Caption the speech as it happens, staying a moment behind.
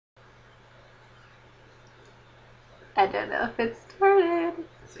I don't know if it started.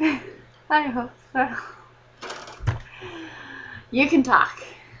 I hope so. You can talk.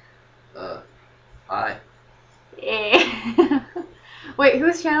 Hi. Yeah. Wait,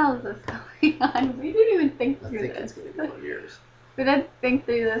 whose channel is this going on? We didn't even think through I think this. it's going to go on yours. We didn't think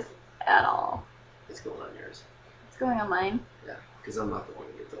through this at all. It's going on yours. It's going on mine. Yeah, because I'm not the one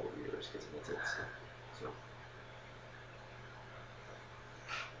who gets all the viewers because of it. So.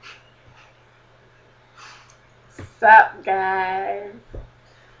 What's up, guys?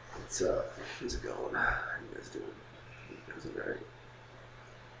 What's up? How's it going? How you guys doing? You guys alright?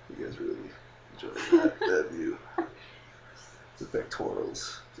 You guys really enjoying that view? The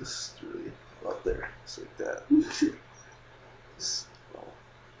pectorals just really up there, just like that. Just, well,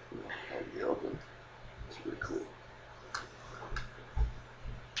 out in the open. It's really cool.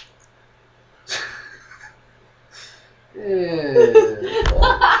 Yeah.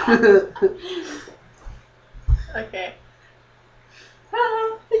 Okay.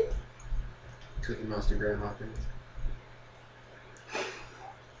 Cookie Monster Grandma things.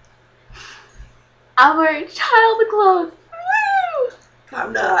 I'm wearing child clothes. Woo!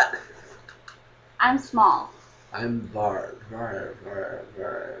 I'm not. I'm small. I'm large. Not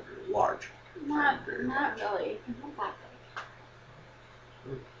Very not large. really. Not that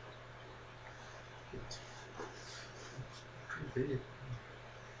big. It's pretty big.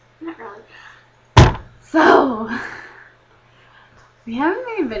 Not really. So, we haven't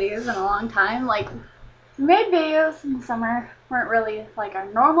made videos in a long time. Like, we made videos in the summer. Weren't really like our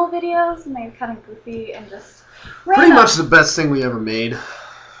normal videos, and they were kind of goofy and just Pretty random. much the best thing we ever made.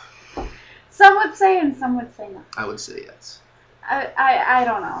 Some would say and some would say no. I would say yes. I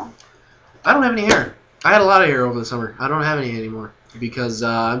don't know. I don't have any hair. I had a lot of hair over the summer. I don't have any anymore because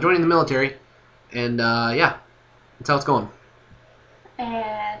I'm joining the military, and yeah, that's how it's going.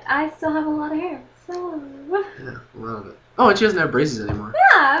 And I still have a lot of hair, so Yeah, a lot of it. Oh, and she doesn't have braces anymore.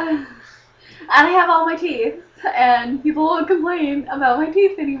 yeah. And I have all my teeth, and people won't complain about my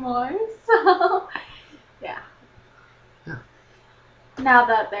teeth anymore. So yeah. Yeah. Now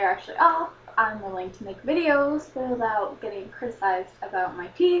that they're actually off, I'm willing to make videos without getting criticized about my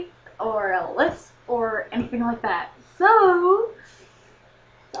teeth or a lisp or anything like that. So,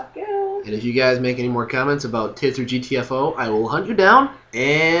 fuck it. And if you guys make any more comments about tits or GTFO, I will hunt you down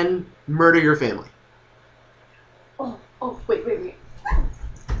and murder your family. Oh, wait.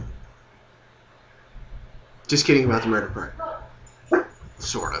 Just kidding about the murder part.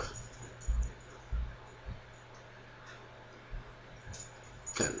 Sort of.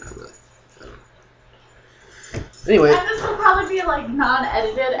 Kind of, not really. I don't know. Anyway, And this will probably be like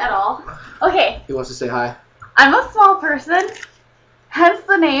non-edited at all. Okay, he wants to say hi. I'm a small person, hence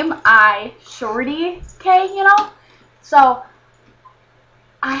the name iShortyK, you know? So,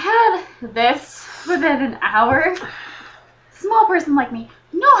 I had this within an hour. Small person like me.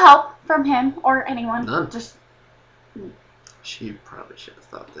 No help from him or anyone. None. Just, She probably should have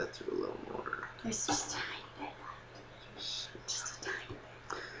thought that through a little more. there's just a tiny bit left. Just a tiny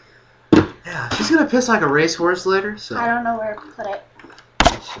bit. Yeah, she's gonna piss like a racehorse later, so. I don't know where to put it.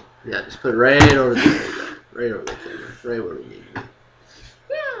 Yeah, just put it right over there. There you go. Right over there. Right where we need it.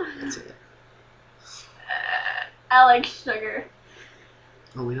 Yeah. That's it. I like sugar.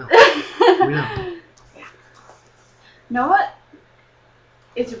 Oh, we know. We know. Yeah. Know what?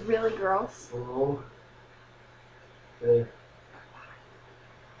 It's really gross. Oh. Hey.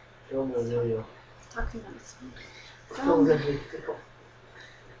 Show me a video. Talk to them.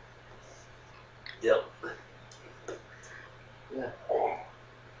 Yep. Yeah.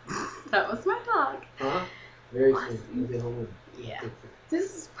 That was my dog. Huh? Very soon. Yeah.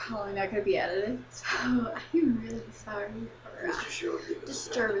 This is probably not going to be edited, so I'm really sorry for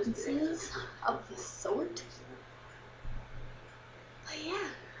disturbances of this sort. But yeah.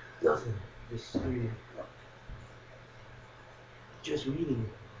 Nothing. Just reading. Just reading.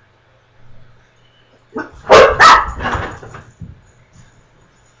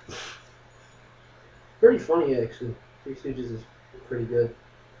 Pretty funny, actually. Three Stooges is pretty good.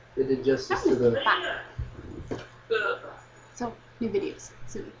 They did justice to the. So, new videos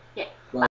soon. Yeah.